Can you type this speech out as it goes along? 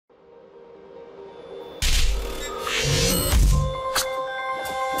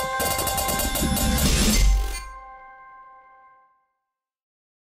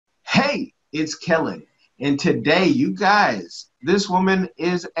It's Kellen. And today, you guys, this woman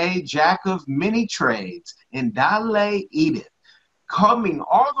is a jack of many trades. Endale Edith, coming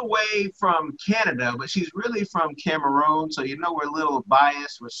all the way from Canada, but she's really from Cameroon. So, we're a little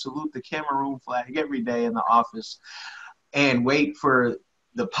biased. We salute the Cameroon flag every day in the office and wait for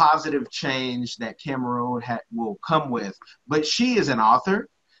the positive change that Cameroon will come with. But she is an author.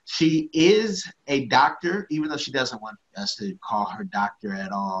 She is a doctor, even though she doesn't want us to call her doctor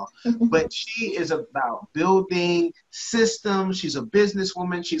at all. But she is about building systems. She's a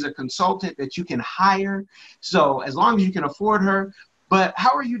businesswoman. She's a consultant that you can hire. So as long as you can afford her. But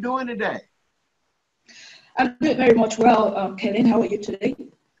how are you doing today? I'm doing very much well, Kellen. How are you today?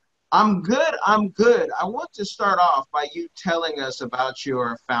 I'm good. I want to start off by you telling us about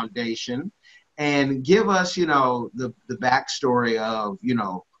your foundation and give us, the backstory of,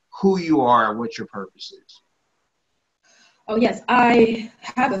 who you are and what your purpose is. Oh, yes. I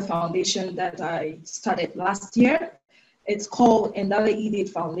have a foundation that I started last year. It's called Endale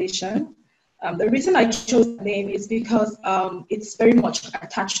Edith Foundation. The reason I chose the name is because it's very much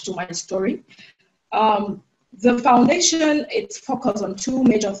attached to my story. The foundation, it's focused on two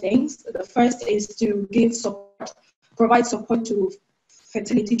major things. The first is to provide support to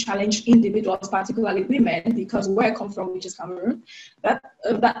fertility challenged individuals, particularly women, because where I come from, which is Cameroon, that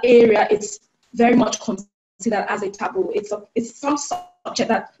area, it's very much considered as a taboo. It's some subject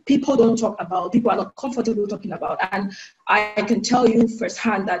that people don't talk about, people are not comfortable talking about. And I can tell you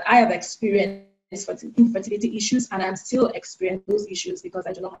firsthand that I have experienced infertility issues, and I'm still experiencing those issues because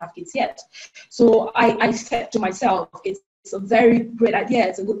I do not have kids yet. So I said to myself, it's a very great idea.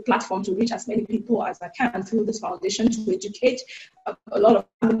 It's a good platform to reach as many people as I can through this foundation, to educate a lot of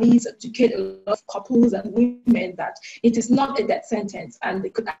families, educate a lot of couples and women that it is not a death sentence and they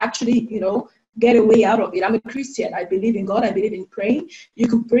could actually, get a way out of it. I'm a Christian. I believe in God. I believe in praying. You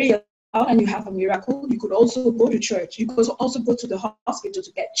can pray out and you have a miracle. You could also go to church. You could also go to the hospital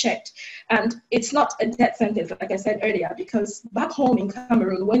to get checked. And it's not a death sentence, like I said earlier, because back home in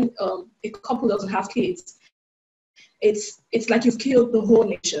Cameroon, when a couple doesn't have kids, it's like you've killed the whole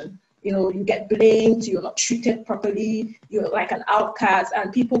nation. You get blamed, you're not treated properly, you're like an outcast,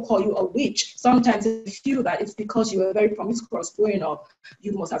 and people call you a witch. Sometimes they feel that it's because you were very promiscuous growing up.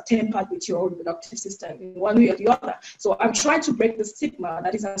 You must have tampered with your reproductive system in one way or the other. So I'm trying to break the stigma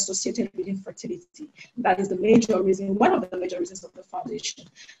that is associated with infertility. That is one of the major reasons of the foundation.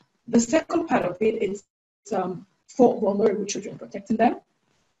 The second part of it is for vulnerable children, protecting them,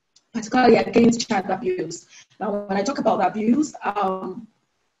 particularly against child abuse. Now, when I talk about abuse,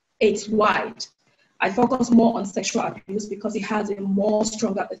 it's wide. I focus more on sexual abuse because it has a more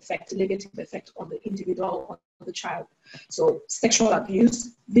stronger effect, negative effect on the individual, on the child. So sexual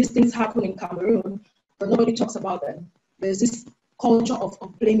abuse, these things happen in Cameroon, but nobody talks about them. There's this culture of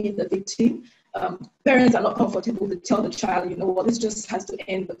blaming the victim. Parents are not comfortable to tell the child, this just has to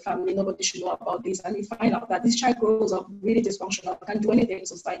end the family. Nobody should know about this. And you find out that this child grows up really dysfunctional, can't do anything in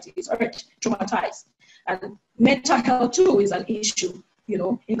society, is hurt, traumatized. And mental health too is an issue.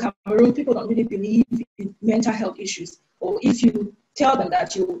 In Cameroon, people don't really believe in mental health issues. Or if you tell them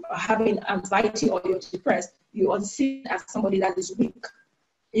that you are having anxiety or you're depressed, you are seen as somebody that is weak.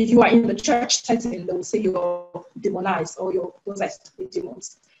 If you are in the church setting, they will say you're demonized or you're possessed with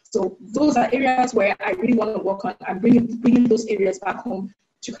demons. So those are areas where I really want to work on. I'm bringing those areas back home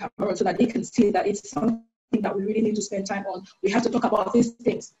to Cameroon so that they can see that it's something that we really need to spend time on. We have to talk about these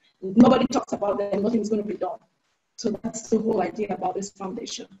things. Nobody talks about them, nothing's going to be done. So that's the whole idea about this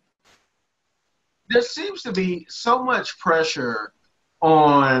foundation. There seems to be so much pressure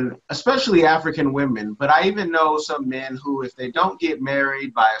on, especially African women, but I even know some men who, if they don't get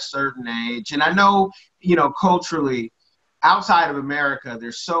married by a certain age, and I know, culturally, outside of America,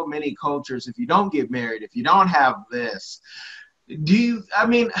 there's so many cultures, if you don't get married, if you don't have this,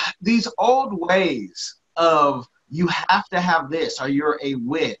 these old ways of you have to have this or you're a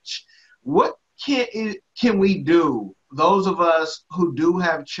witch, what can we do, those of us who do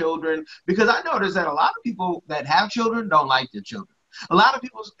have children? Because I notice that a lot of people that have children don't like their children. A lot of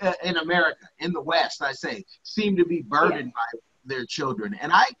people in America, in the West, I say, seem to be burdened by their children.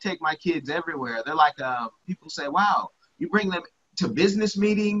 And I take my kids everywhere. They're like, people say, wow, you bring them to business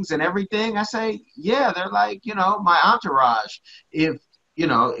meetings and everything? I say, yeah, they're like, my entourage, if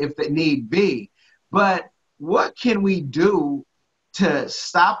they need be. But what can we do to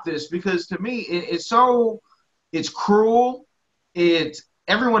stop this? Because to me, it's cruel.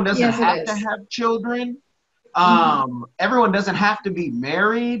 Everyone doesn't have to have children. Everyone doesn't have to be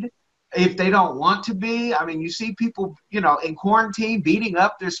married if they don't want to be. You see people, in quarantine beating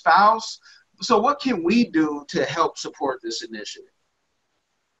up their spouse. So what can we do to help support this initiative?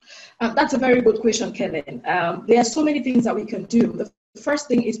 That's a very good question, Kellen. There are so many things that we can do. The first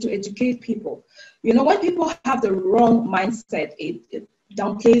thing is to educate people. You know, when people have the wrong mindset, it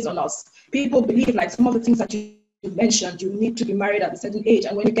downplays on us. People believe like some of the things that you mentioned, you need to be married at a certain age.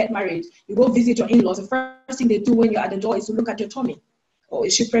 And when you get married, you go visit your in-laws. The first thing they do when you're at the door is to look at your tummy. Or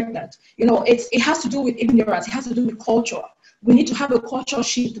is she pregnant? You know, it has to do with ignorance. It has to do with culture. We need to have a culture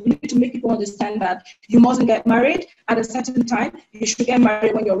shift. We need to make people understand that you mustn't get married at a certain time. You should get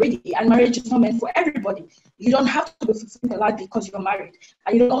married when you're ready. And marriage is not meant for everybody. You don't have to be fulfilled in life because you're married.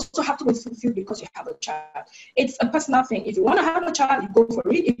 And you don't also have to be fulfilled because you have a child. It's a personal thing. If you want to have a child, you go for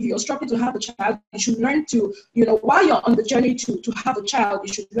it. If you're struggling to have a child, you should learn to, you know, while you're on the journey to have a child,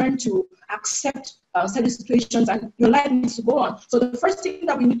 you should learn to accept certain situations, and your life needs to go on. So the first thing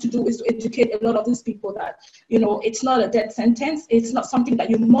that we need to do is to educate a lot of these people that, you know, it's not a death sentence. It's not something that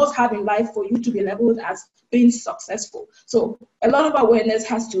you must have in life for you to be labeled as being successful. So a lot of awareness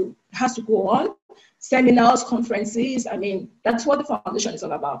has to go on. Seminars, conferences. I mean, that's what the foundation is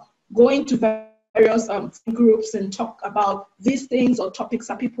all about. Going to various groups and talk about these things or topics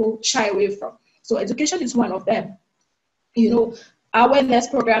that people shy away from. So education is one of them. You know, awareness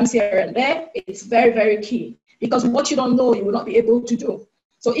programs here and there, it's very, very key, because what you don't know, you will not be able to do.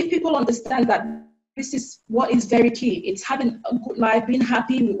 So if people understand that this is what is very key, it's having a good life, being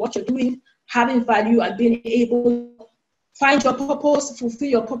happy with what you're doing, having value, and being able to find your purpose, fulfill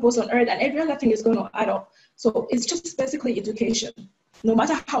your purpose on earth, and every other thing is going to add up. So it's just basically education. No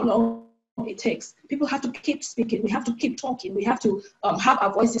matter how long it takes, people have to keep speaking. We have to keep talking. We have to have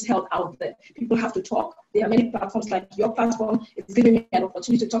our voices held out there. People have to talk. There are many platforms like your platform. It's giving me an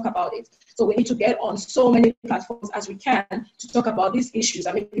opportunity to talk about it. So we need to get on so many platforms as we can to talk about these issues.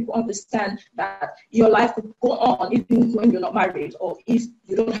 I mean, people understand that your life could go on even when you're not married or if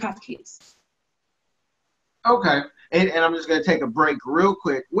you don't have kids. Okay. And I'm just going to take a break real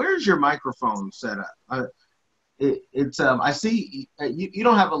quick. Where's your microphone set up? I see you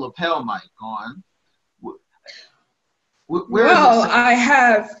don't have a lapel mic on. Well, I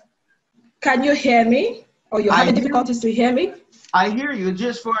have. Can you hear me? Or you're having difficulties to hear me? I hear you, and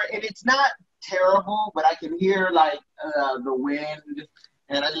it's not terrible, but I can hear like the wind,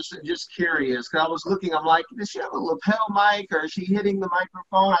 and I just curious because I was looking. I'm like, does she have a lapel mic, or is she hitting the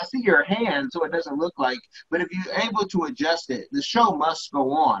microphone? I see your hand, so it doesn't look like. But if you're able to adjust it, the show must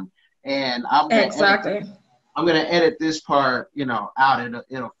go on, and I'm going to edit this part, out in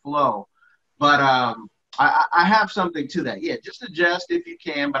a flow. But I have something to that. Yeah, just adjust if you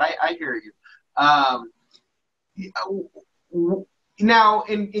can, but I hear you. Now,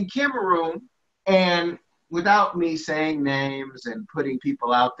 in Cameroon, and without me saying names and putting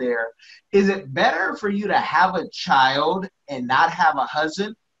people out there, is it better for you to have a child and not have a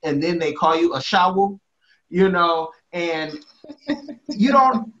husband, and then they call you a shawu, and you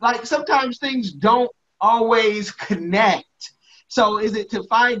don't, like, sometimes things don't always connect. So is it to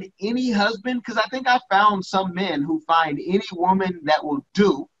find any husband? Because I think I found some men who find any woman that will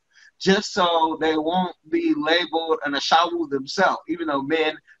do just so they won't be labeled an ashawu themselves, even though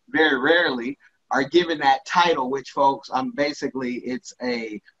men very rarely are given that title, which, folks, it's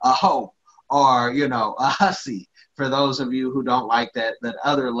a hoe or, a hussy, for those of you who don't like that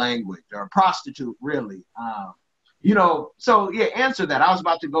other language, or a prostitute, really. So yeah, answer that. I was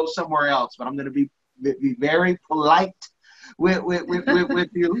about to go somewhere else, but I'm going to be very polite with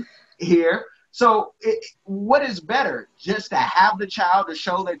you here. So what is better, just to have the child to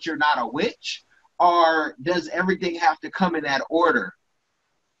show that you're not a witch, or does everything have to come in that order?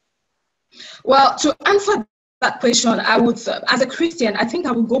 Well, to answer that question, I would, as a Christian, I think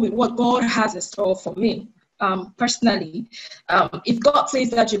I would go with what God has in store for me. Personally, if God says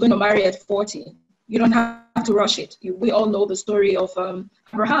that you're going to marry at 40, you don't have to rush it. We all know the story of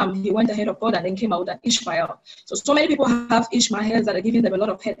Abraham. He went ahead of God and then came out at Ishmael. So many people have Ishmaels that are giving them a lot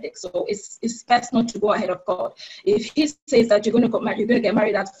of headaches. So it's best not to go ahead of God. If he says that you're going to get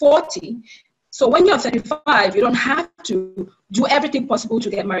married at 40, so when you're 35, you don't have to do everything possible to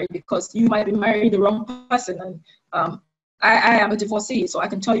get married, because you might be marrying the wrong person. And I am a divorcee, so I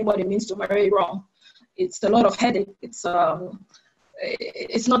can tell you what it means to marry wrong. It's a lot of headache. It's not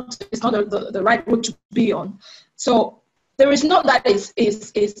the right road to be on. So there is not that is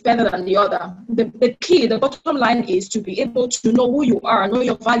better than the other. The bottom line is to be able to know who you are, know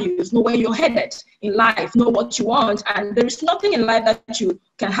your values, know where you're headed in life, know what you want. And there is nothing in life that you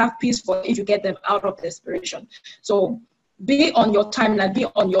can have peace for if you get them out of desperation. So be on your timeline, be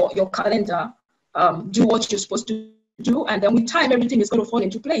on your calendar, do what you're supposed to do, and then with time, everything is going to fall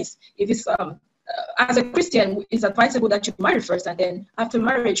into place. If it's as a Christian, it's advisable that you marry first, and then after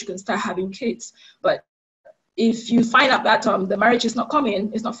marriage, you can start having kids. But if you find out that the marriage is not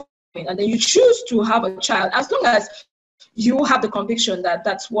coming, it's not and then you choose to have a child, as long as you have the conviction that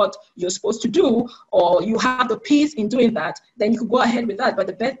that's what you're supposed to do, or you have the peace in doing that, then you could go ahead with that. But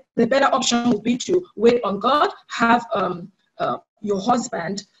the better option would be to wait on God, have your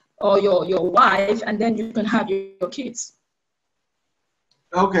husband or your wife, and then you can have your kids.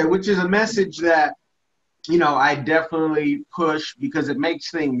 Okay, which is a message that, I definitely push because it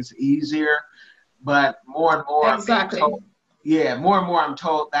makes things easier. But more and more, Exactly. more and more I'm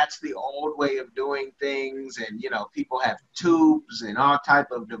told that's the old way of doing things. And, people have tubes and all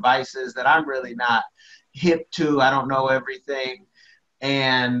type of devices that I'm really not hip to. I don't know everything.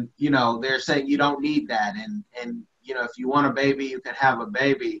 And, they're saying you don't need that. And if you want a baby, you can have a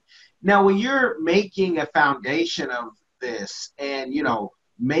baby. Now, when you're making a foundation of this and,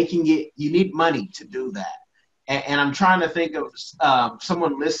 making it, you need money to do that. And I'm trying to think of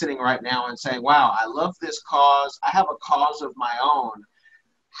someone listening right now and saying, wow, I love this cause. I have a cause of my own.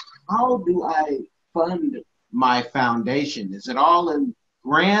 How do I fund my foundation? Is it all in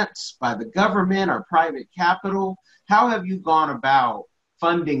grants by the government or private capital? How have you gone about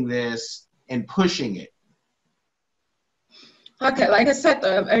funding this and pushing it? Okay, like I said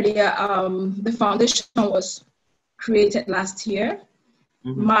earlier, the foundation was created last year.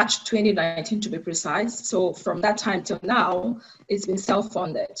 Mm-hmm. March 2019 to be precise. So from that time till now, it's been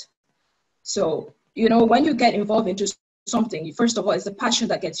self-funded. So, when you get involved into something, first of all, it's the passion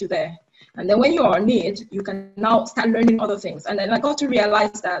that gets you there. And then when you're on it, you can now start learning other things. And then I got to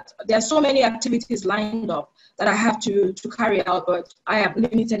realize that there are so many activities lined up that I have to carry out, but I am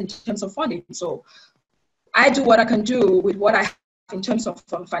limited in terms of funding. So I do what I can do with what I have in terms of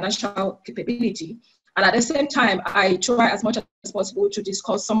financial capability. And at the same time, I try as much as possible to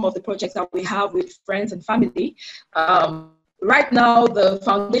discuss some of the projects that we have with friends and family. Right now, the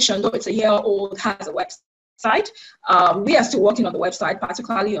foundation, though it's a year old, has a website. We are still working on the website,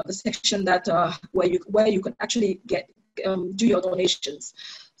 particularly on the section that where you can actually do your donations.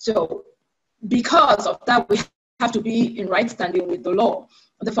 So because of that, we have to be in right standing with the law.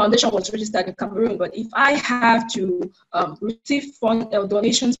 The foundation was registered in Cameroon, but if I have to receive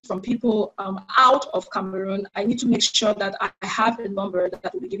donations from people out of Cameroon, I need to make sure that I have a number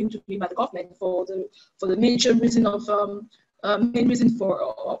that will be given to me by the government for the major reason of main reason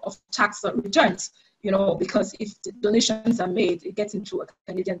of tax returns. Because if the donations are made, it gets into a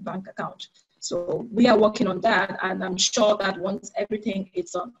Canadian bank account. So we are working on that, and I'm sure that once everything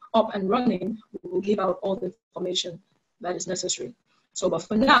is up and running, we will give out all the information that is necessary. So, but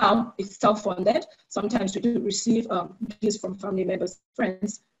for now, it's self-funded. Sometimes we do receive gifts from family members,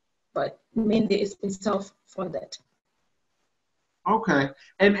 friends, but mainly it's been self-funded. Okay,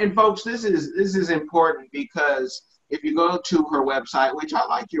 and folks, this is important because if you go to her website, which I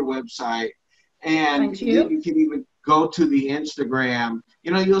like your website, and you can even go to the Instagram,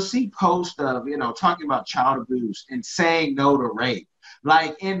 you'll see posts of talking about child abuse and saying no to rape.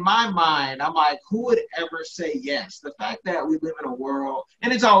 Like, in my mind, I'm like, who would ever say yes? The fact that we live in a world,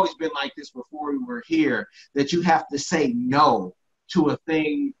 and it's always been like this before we were here, that you have to say no to a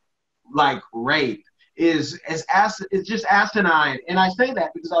thing like rape is just asinine. And I say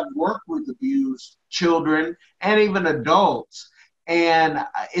that because I've worked with abused children and even adults. And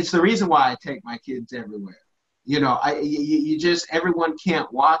it's the reason why I take my kids everywhere. Everyone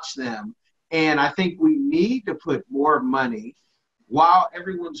can't watch them. And I think we need to put more money while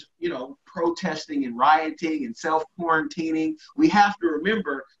everyone's, protesting and rioting and self-quarantining. We have to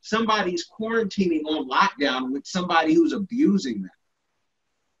remember somebody's quarantining on lockdown with somebody who's abusing them.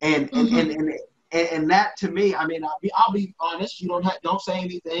 And that, to me, I mean, I'll be honest, don't say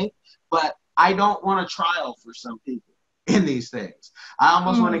anything, but I don't want a trial for some people in these things. I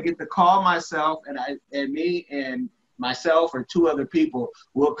almost want to get the call myself, and me and myself or two other people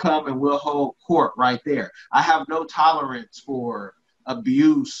will come and we'll hold court right there. I have no tolerance for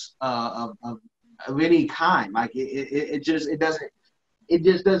abuse of any kind. Like it just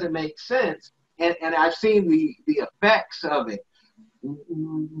doesn't make sense. And I've seen the effects of it.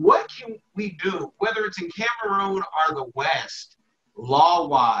 What can we do, whether it's in Cameroon or the West,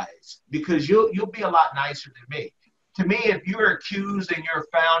 law-wise? Because you'll be a lot nicer than me. To me, if you're accused and you're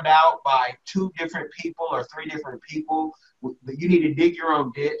found out by 2 different people or 3 different people, you need to dig your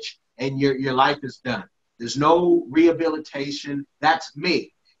own ditch and your life is done. There's no rehabilitation. That's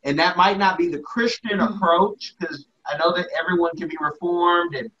me. And that might not be the Christian approach, because I know that everyone can be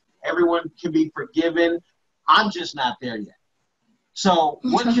reformed and everyone can be forgiven. I'm just not there yet. So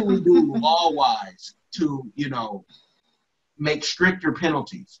what can we do law-wise to, make stricter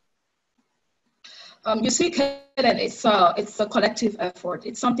penalties? You see, Kellen, it's a collective effort.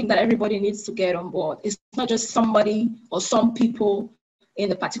 It's something that everybody needs to get on board. It's not just somebody or some people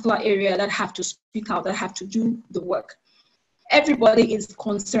in a particular area that have to speak out, that have to do the work. Everybody is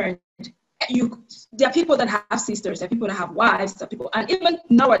concerned. There are people that have sisters, there are people that have wives, there are people, and even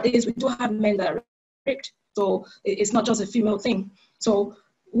nowadays we do have men that are raped. So it's not just a female thing. So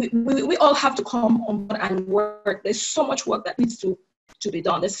we all have to come on board and work. There's so much work that needs to be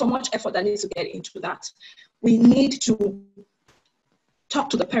done. There's so much effort that needs to get into that. We need to talk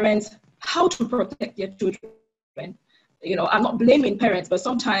to the parents how to protect their children. I'm not blaming parents, but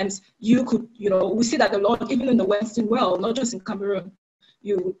sometimes you could, we see that a lot, even in the Western world, not just in Cameroon,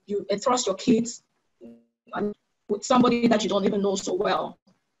 you entrust your kids with somebody that you don't even know so well,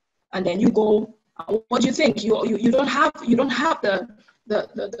 and then you go. What do you think? You don't have the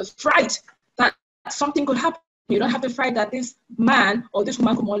fright that something could happen. You don't have the fright that this man or this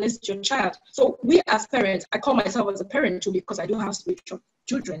woman could molest your child. So we as parents, I call myself as a parent too because I do have spiritual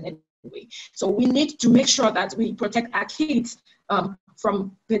children anyway. So we need to make sure that we protect our kids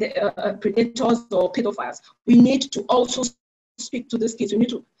from predators or pedophiles. We need to also speak to these kids. We need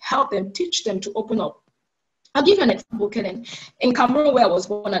to help them, teach them to open up. I'll give you an example, Kellen. In Cameroon, where I was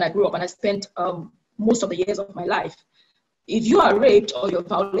born and I grew up and I spent most of the years of my life, if you are raped or you're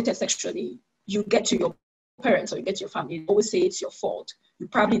violated sexually, you get to your parents or you get to your family. You always say it's your fault. You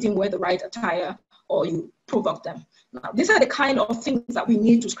probably didn't wear the right attire or you provoked them. Now, these are the kind of things that we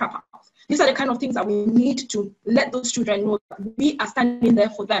need to scrap out. These are the kind of things that we need to let those children know that we are standing there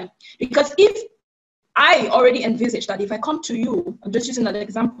for them. Because if I already envisage that if I come to you, I'm just using an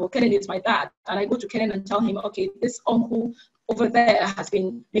example, Kellen is my dad, and I go to Kellen and tell him, okay, this uncle over there has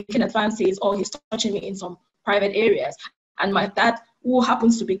been making advances or he's touching me in some private areas. And my dad, who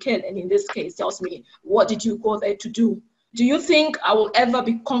happens to be Kellen in this case, tells me, what did you go there to do? Do you think I will ever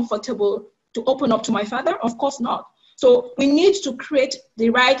be comfortable to open up to my father? Of course not. So we need to create the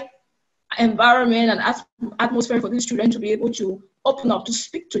right environment and atmosphere for these children to be able to open up, to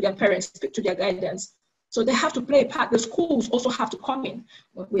speak to their parents, speak to their guidance. So they have to play a part. The schools also have to come in.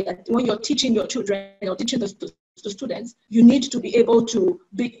 When you're teaching your children or teaching the students, you need to be able to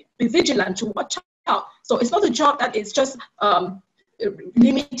be vigilant, to watch out. So it's not a job that is just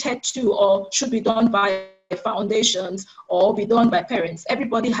limited to or should be done by foundations or be done by parents.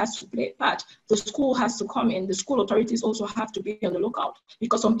 Everybody has to play a part. The school has to come in. The school authorities also have to be on the lookout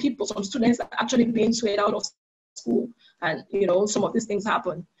because some students are actually being swayed out of school, and some of these things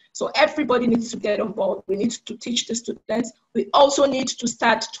happen. So everybody needs to get on board. We need to teach the students. We also need to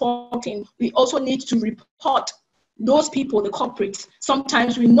start talking. We also need to report those people, the culprits.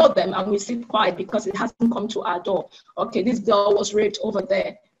 Sometimes we know them and we sit quiet because it hasn't come to our door. Okay, this girl was raped over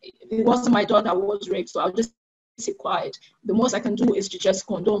there. It wasn't my daughter who was raped, so I'll just sit quiet. The most I can do is to just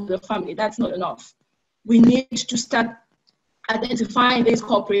condone the family. That's not enough. We need to start identifying these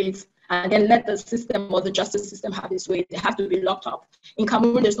culprits and then let the system or the justice system have its way. They have to be locked up. In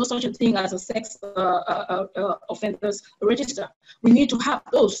Cameroon, there's no such a thing as a sex offenders register. We need to have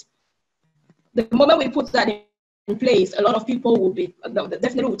those. The moment we put that in place, a lot of people will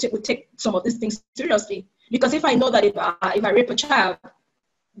take some of these things seriously. Because if I know that if I rape a child,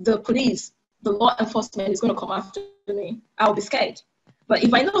 the police, the law enforcement is going to come after me, I'll be scared. But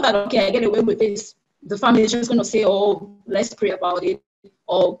if I know that, okay, I get away with this, the family is just going to say, oh, let's pray about it,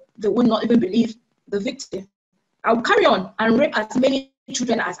 or they would not even believe the victim. I will carry on and rape as many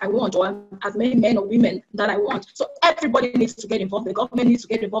children as I want, or as many men or women that I want. So everybody needs to get involved. The government needs to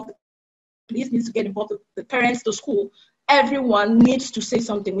get involved. The police needs to get involved. The parents, the school. Everyone needs to say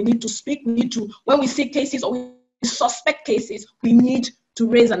something. We need to speak. We need to, when we see cases or we suspect cases, we need to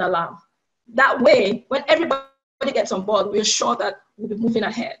raise an alarm. That way, when everybody gets on board, we're sure that we'll be moving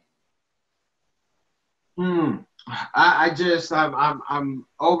ahead. I'm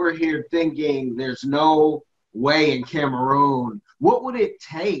over here thinking there's no way in Cameroon. What would it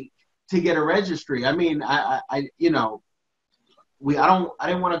take to get a registry? I mean, I didn't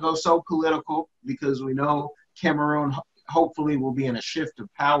want to go so political because we know Cameroon hopefully will be in a shift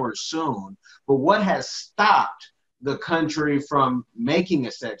of power soon. But what has stopped the country from making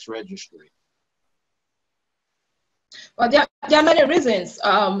a sex registry? Well, there are many reasons.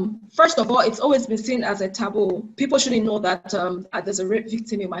 First of all, it's always been seen as a taboo. People shouldn't know that there's a rape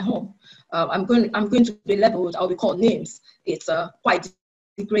victim in my home. I'm going to be labeled. I'll be called names. It's quite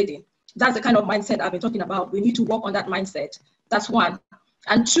degrading. That's the kind of mindset I've been talking about. We need to work on that mindset. That's one.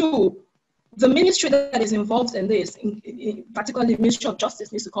 And two, the ministry that is involved in this, particularly the Ministry of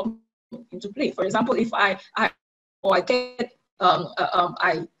Justice, needs to come into play. For example, if I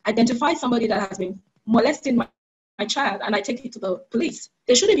identify somebody that has been molesting my child and I take it to the police,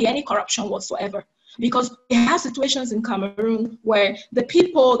 there shouldn't be any corruption whatsoever, because we have situations in Cameroon where the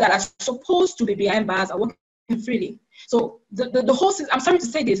people that are supposed to be behind bars are working freely. So the whole system, I'm sorry to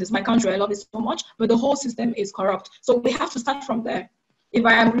say this, it's my country, I love it so much, but the whole system is corrupt. So we have to start from there. If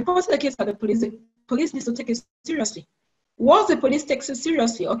I am reporting a case to the police needs to take it seriously. Once the police takes it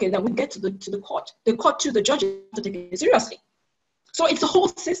seriously, okay, then we get to the court. The court to the judges to take it seriously. So it's a whole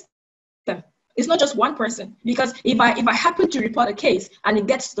system. It's not just one person. Because if I happen to report a case and it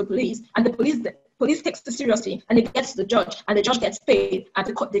gets to the police, and the police takes it seriously, and it gets to the judge, and the judge gets paid, and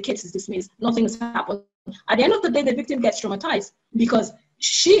the case is dismissed, nothing has happened. At the end of the day, the victim gets traumatized because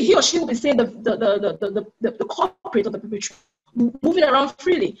he or she will be seeing the culprit or the perpetrator moving around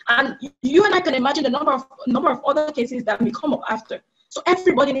freely. And you and I can imagine the number of other cases that may come up after. So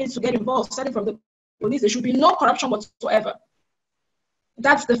everybody needs to get involved, starting from the police. There should be no corruption whatsoever.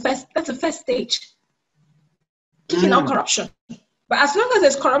 That's the first stage. Kicking out corruption. But as long as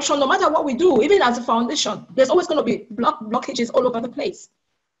there's corruption, no matter what we do, even as a foundation, there's always going to be blockages all over the place.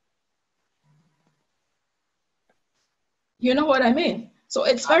 You know what I mean? So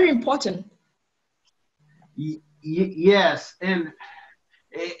it's very important. Yes, and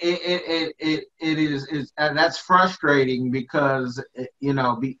it is that's frustrating because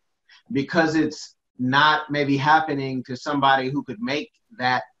because it's not maybe happening to somebody who could make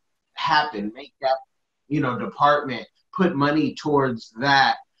that happen, make that department put money towards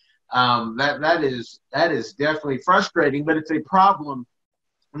that. That is definitely frustrating, but it's a problem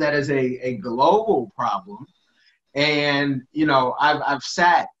that is a global problem. And I've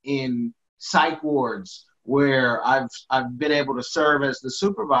sat in psych wards where I've been able to serve as the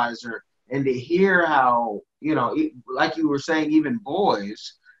supervisor, and to hear how like you were saying, even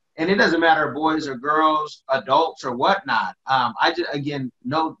boys, and it doesn't matter boys or girls, adults or whatnot. I just I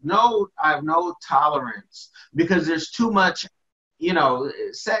have no tolerance because there's too much.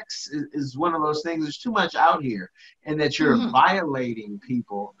 Sex is one of those things. There's too much out here, and that you're violating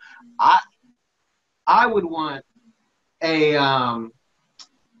people. I would want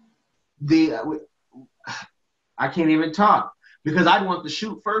I can't even talk because I'd want the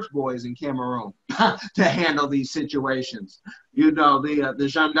shoot first boys in Cameroon to handle these situations. The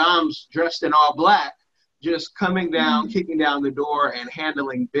gendarmes dressed in all black, just coming down, kicking down the door and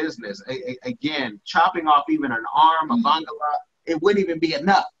handling business. Again, chopping off even an arm, a bangala, it wouldn't even be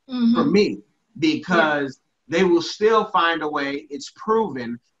enough for me because they will still find a way, it's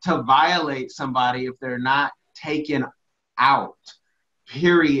proven, to violate somebody if they're not taken out,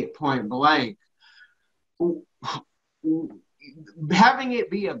 period, point blank. Having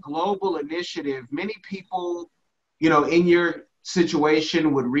it be a global initiative, many people, in your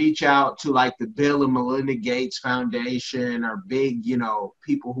situation would reach out to like the Bill and Melinda Gates Foundation or big,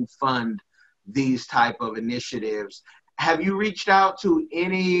 people who fund these type of initiatives. Have you reached out to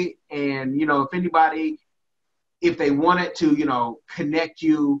any, and, if anybody, if they wanted to, connect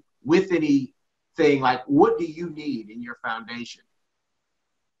you with anything, like what do you need in your foundation?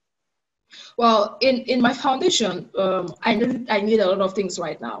 Well, in my foundation, I need a lot of things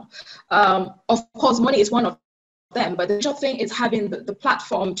right now. Of course, money is one of them, but the major thing is having the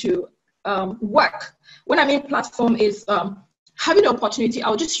platform to work. When I mean platform is having the opportunity.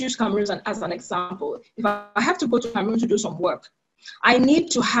 I'll just use Cameroon as an example. If I have to go to Cameroon to do some work, I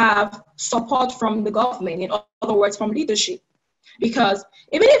need to have support from the government, in other words, from leadership. Because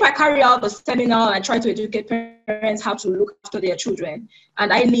even if I carry out the seminar and I try to educate parents how to look after their children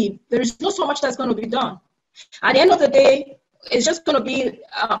and I leave, there is not so much that's going to be done. At the end of the day, it's just going to be,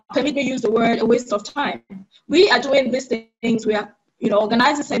 permit me use the word, a waste of time. We are doing these things. We are,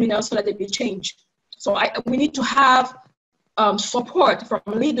 organizing seminars so that they be changed. So we need to have support from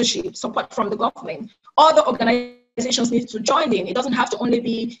leadership, support from the government. Other organizations need to join in. It doesn't have to only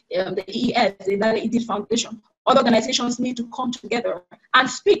be the EES, the Edith Foundation. Other organizations need to come together and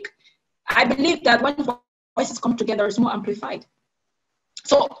speak. I believe that when voices come together, it's more amplified.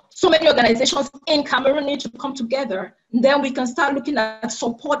 So many organizations in Cameroon need to come together. Then we can start looking at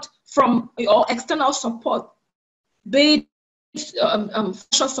support from external support, be it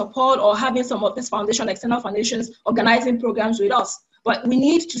social support or having some of these external foundations organizing programs with us. But we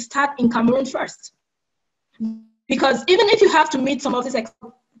need to start in Cameroon first. Because even if you have to meet some of these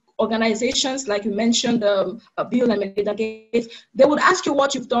organizations, like you mentioned, Bill and Melinda Gates, they would ask you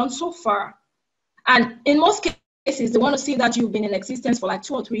what you've done so far. And in most cases, they want to see that you've been in existence for like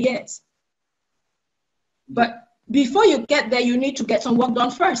 2 or 3 years. But before you get there, you need to get some work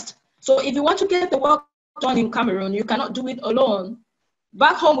done first. So if you want to get the work done in Cameroon, you cannot do it alone.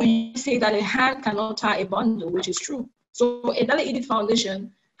 Back home, we say that a hand cannot tie a bundle, which is true. So Endale Edith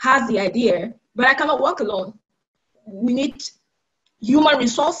Foundation has the idea, but I cannot work alone. We need human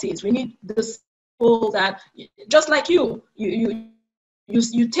resources. We need the people that, just like you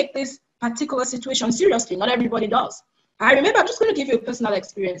take this particular situation seriously. Not everybody does. I remember, I'm just going to give you a personal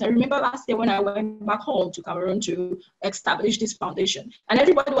experience. I remember last year when I went back home to Cameroon to establish this foundation, and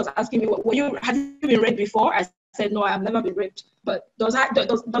everybody was asking me, have you been raped before? I said, no, I have never been raped. But does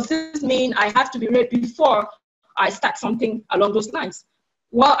this mean I have to be raped before I start something along those lines?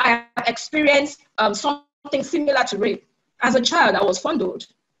 Well, I experienced something similar to rape. As a child, I was fondled.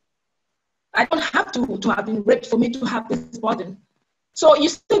 I don't have to have been raped for me to have this burden. So you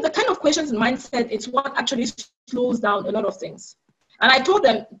see, the kind of questions and mindset, it's what actually slows down a lot of things. And I told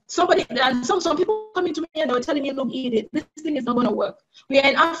them, some people coming to me and they were telling me, look, Edith, this thing is not going to work. We are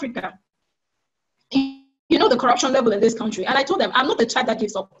in Africa. You know the corruption level in this country. And I told them, I'm not the type that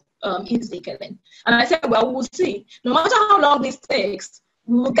gives up easily, Kellen. And I said, well, we'll see. No matter how long this takes,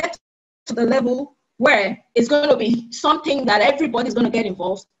 we will get to the level where it's going to be something that everybody's going to get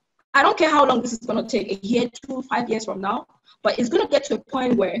involved. I don't care how long this is going to take, a year, 2, 5 years from now, but it's going to get to a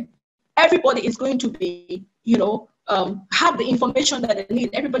point where everybody is going to be, have the information that they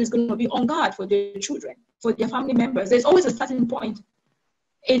need. Everybody's going to be on guard for their children, for their family members. There's always a starting point.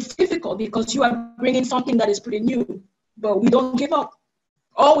 It's difficult because you are bringing something that is pretty new, but we don't give up.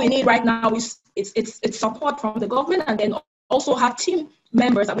 All we need right now is it's support from the government, and then also have team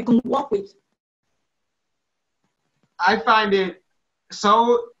members that we can work with. I find it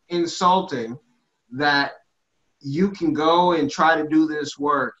so insulting that you can go and try to do this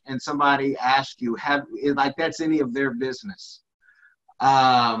work and somebody asks you, like that's any of their business.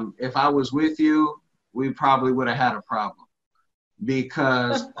 If I was with you, we probably would have had a problem,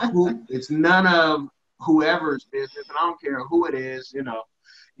 because it's none of whoever's business, and I don't care who it is.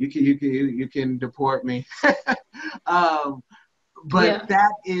 You can deport me. But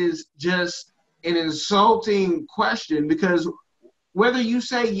that is just an insulting question, because whether you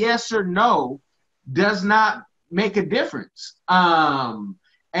say yes or no does not make a difference. And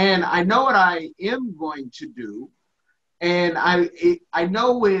I know what I am going to do. And I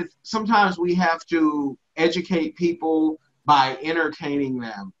know sometimes we have to educate people by entertaining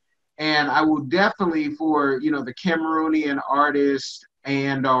them. And I will definitely, for, the Cameroonian artists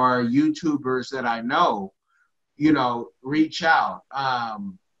and our YouTubers that I know, reach out.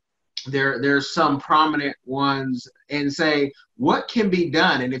 There's some prominent ones, and say, what can be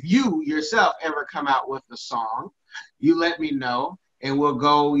done? And if you yourself ever come out with a song, you let me know, and we'll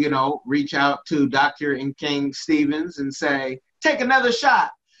go, reach out to Dr. and King Stevens and say, take another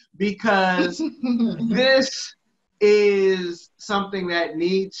shot, because this is something that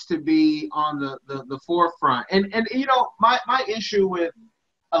needs to be on the forefront. And my issue with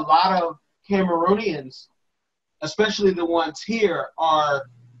a lot of Cameroonians, especially the ones here, are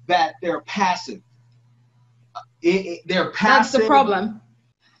that they're passive. They're passive. That's the problem.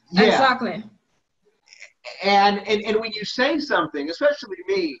 Yeah. Exactly. And when you say something, especially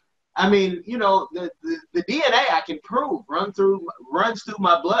me, I mean, the DNA I can prove runs through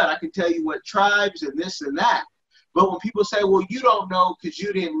my blood. I can tell you what tribes and this and that. But when people say, well, you don't know because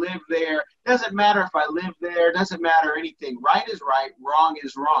you didn't live there, doesn't matter if I live there, doesn't matter anything. Right is right, wrong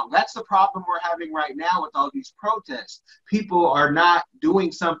is wrong. That's the problem we're having right now with all these protests. People are not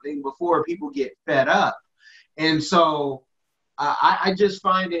doing something before people get fed up. And so I just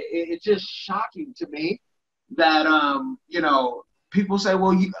find it's just shocking to me that, people say,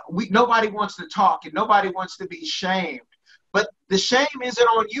 well, nobody wants to talk and nobody wants to be shamed. But the shame isn't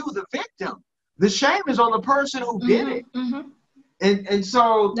on you, the victim. The shame is on the person who did it. Mm-hmm. And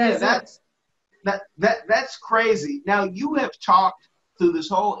so that's crazy. Now, you have talked through this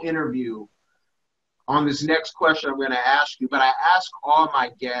whole interview on this next question I'm going to ask you, but I ask all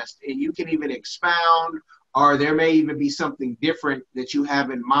my guests, and you can even expound, or there may even be something different that you have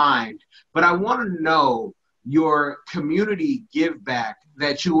in mind. But I want to know your community give back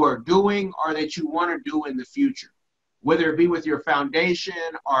that you are doing or that you want to do in the future, whether it be with your foundation,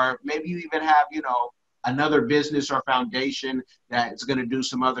 or maybe you even have, another business or foundation that's going to do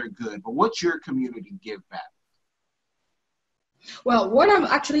some other good. But what's your community give back? Well, what I'm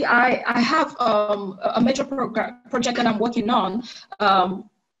actually, I have a major project that I'm working on.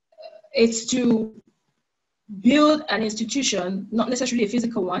 It's to build an institution, not necessarily a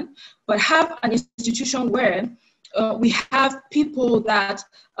physical one, but have an institution where we have people that,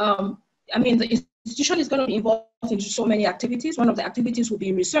 the institution is going to be involved in so many activities. One of the activities will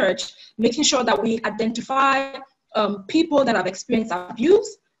be research, making sure that we identify people that have experienced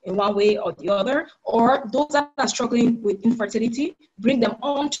abuse in one way or the other, or those that are struggling with infertility, bring them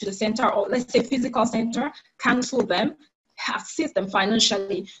on to the center, or let's say physical center, counsel them, assist them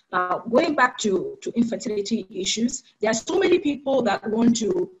financially. Now, going back to infertility issues, there are so many people that want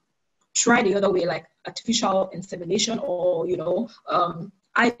to try the other way, like artificial insemination, or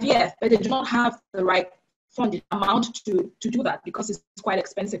IVF, but they do not have the right funding amount to do that because it's quite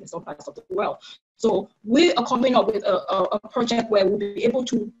expensive in some parts of the world. So we are coming up with a project where we'll be able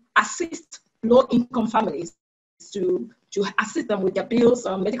to assist low-income families to assist them with their bills,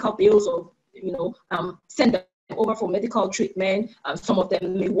 medical bills, or send them over for medical treatment. Some of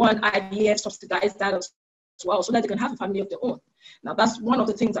them may want IVF, subsidize that as well, so that they can have a family of their own. Now, that's one of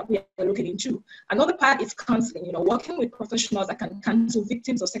the things that we are looking into. Another part is counseling, working with professionals that can counsel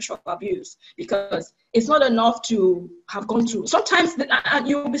victims of sexual abuse, because it's not enough to have gone through. Sometimes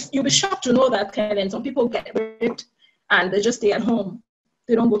you'll be shocked to know that, Kellen, some people get raped and they just stay at home.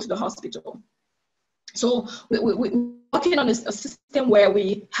 They don't go to the hospital. So we're working on a system where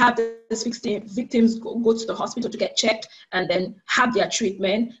we have these victims go to the hospital to get checked and then have their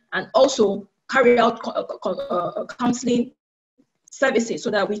treatment, and also carry out counseling services so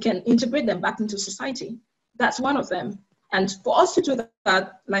that we can integrate them back into society. That's one of them. And for us to do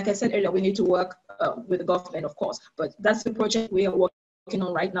that, like I said earlier, we need to work with the government, of course, but that's the project we are working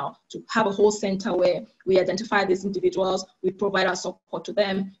on right now, to have a whole center where we identify these individuals, we provide our support to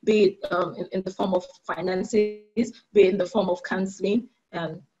them, be it in the form of finances, be it in the form of counseling,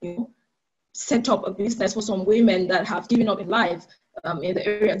 and set up a business for some women that have given up in life in the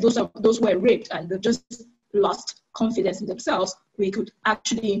area. Those who were raped and they've just lost confidence in themselves. We could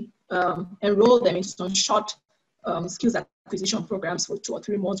actually enroll them in some short skills acquisition programs for 2 or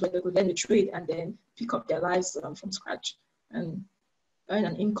 3 months, where they could learn the trade and then pick up their lives from scratch and earn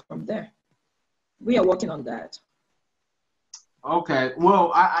an income there. We are working on that. Okay.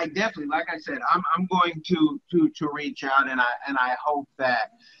 Well, I definitely, like I said, I'm going to reach out, and I hope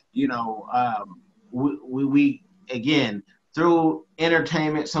that we again, through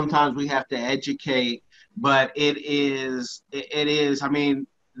entertainment, sometimes we have to educate, but it is. I mean,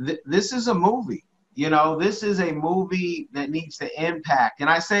 this is a movie. This is a movie that needs to impact, and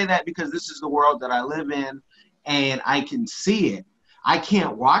I say that because this is the world that I live in, and I can see it. I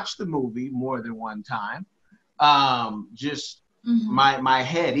can't watch the movie more than one time. My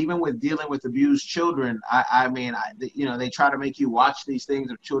head, even with dealing with abused children, they try to make you watch these things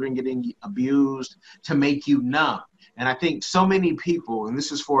of children getting abused to make you numb. And I think so many people, and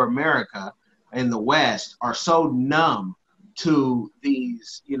this is for America in the West, are so numb to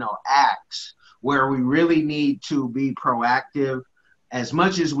these, acts, where we really need to be proactive as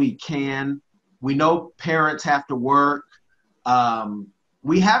much as we can. We know parents have to work. The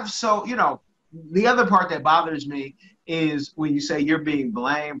other part that bothers me is when you say you're being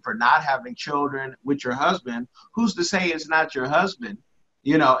blamed for not having children with your husband. Who's to say it's not your husband,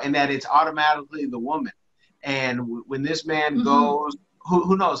 and that it's automatically the woman? And when this man goes,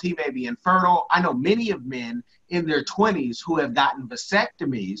 who knows, he may be infertile. I know many of men in their 20s who have gotten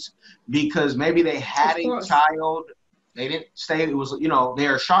vasectomies because maybe they had a child. They didn't stay, it was,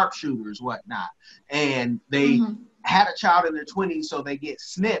 they're sharpshooters, whatnot. And they had a child in their 20s, so they get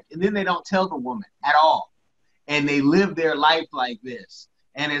snipped, and then they don't tell the woman at all. And they live their life like this.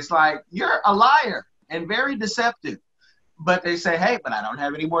 And it's like, you're a liar and very deceptive. But they say, hey, but I don't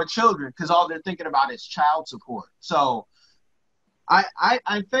have any more children, because all they're thinking about is child support. So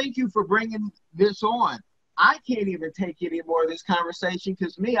I thank you for bringing this on. I can't even take any more of this conversation,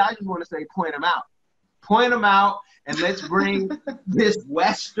 because I just want to say, point them out. Point them out, and let's bring this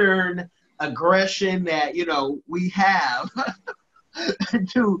Western aggression that, we have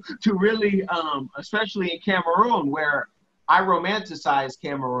to really, especially in Cameroon, where I romanticize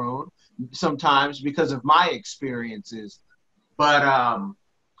Cameroon sometimes because of my experiences. But I'm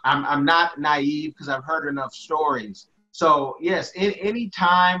not naive, because I've heard enough stories. So yes,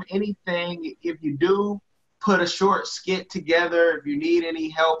 anytime, anything, if you do put a short skit together, if you need any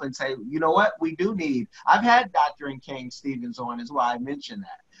help, and say, you know what, we do need. I've had Dr. and King Stevens on, is why I mentioned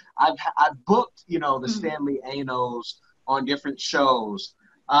that. I've booked, the Stanley Anos on different shows.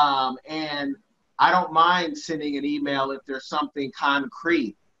 And I don't mind sending an email if there's something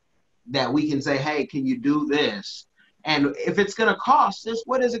concrete that we can say, hey, can you do this? And if it's going to cost this,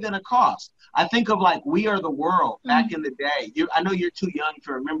 what is it going to cost? I think of like We Are the World back in the day. I know you're too young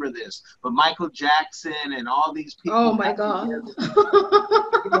to remember this, but Michael Jackson and all these people. Oh my God.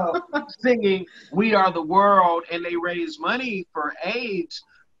 Singing We Are the World, and they raise money for AIDS,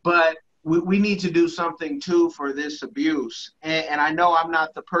 but we need to do something too for this abuse. And I know I'm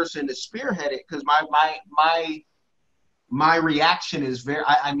not the person to spearhead it, because my reaction is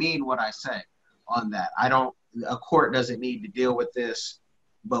I mean what I say on that. A court doesn't need to deal with this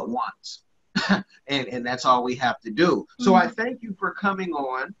but once. and that's all we have to do. So I thank you for coming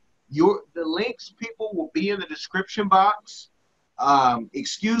on. The links, people, will be in the description box.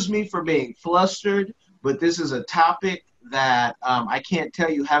 Excuse me for being flustered, but this is a topic that I can't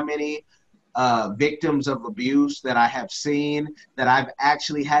tell you how many victims of abuse that I have seen that I've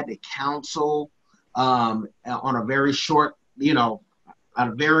actually had to counsel on a very short, on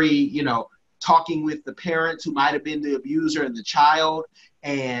a very, talking with the parents who might have been the abuser and the child.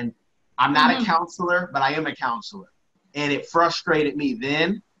 And I'm not a counselor, but I am a counselor. And it frustrated me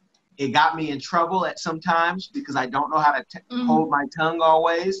then. It got me in trouble at some times because I don't know how to hold my tongue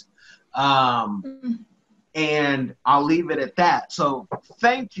always. And I'll leave it at that. So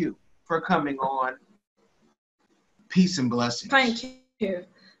thank you for coming on. Peace and blessings. Thank you.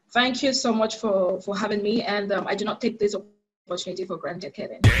 Thank you so much for having me. And I do not take this opportunity for granted,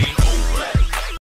 Kevin.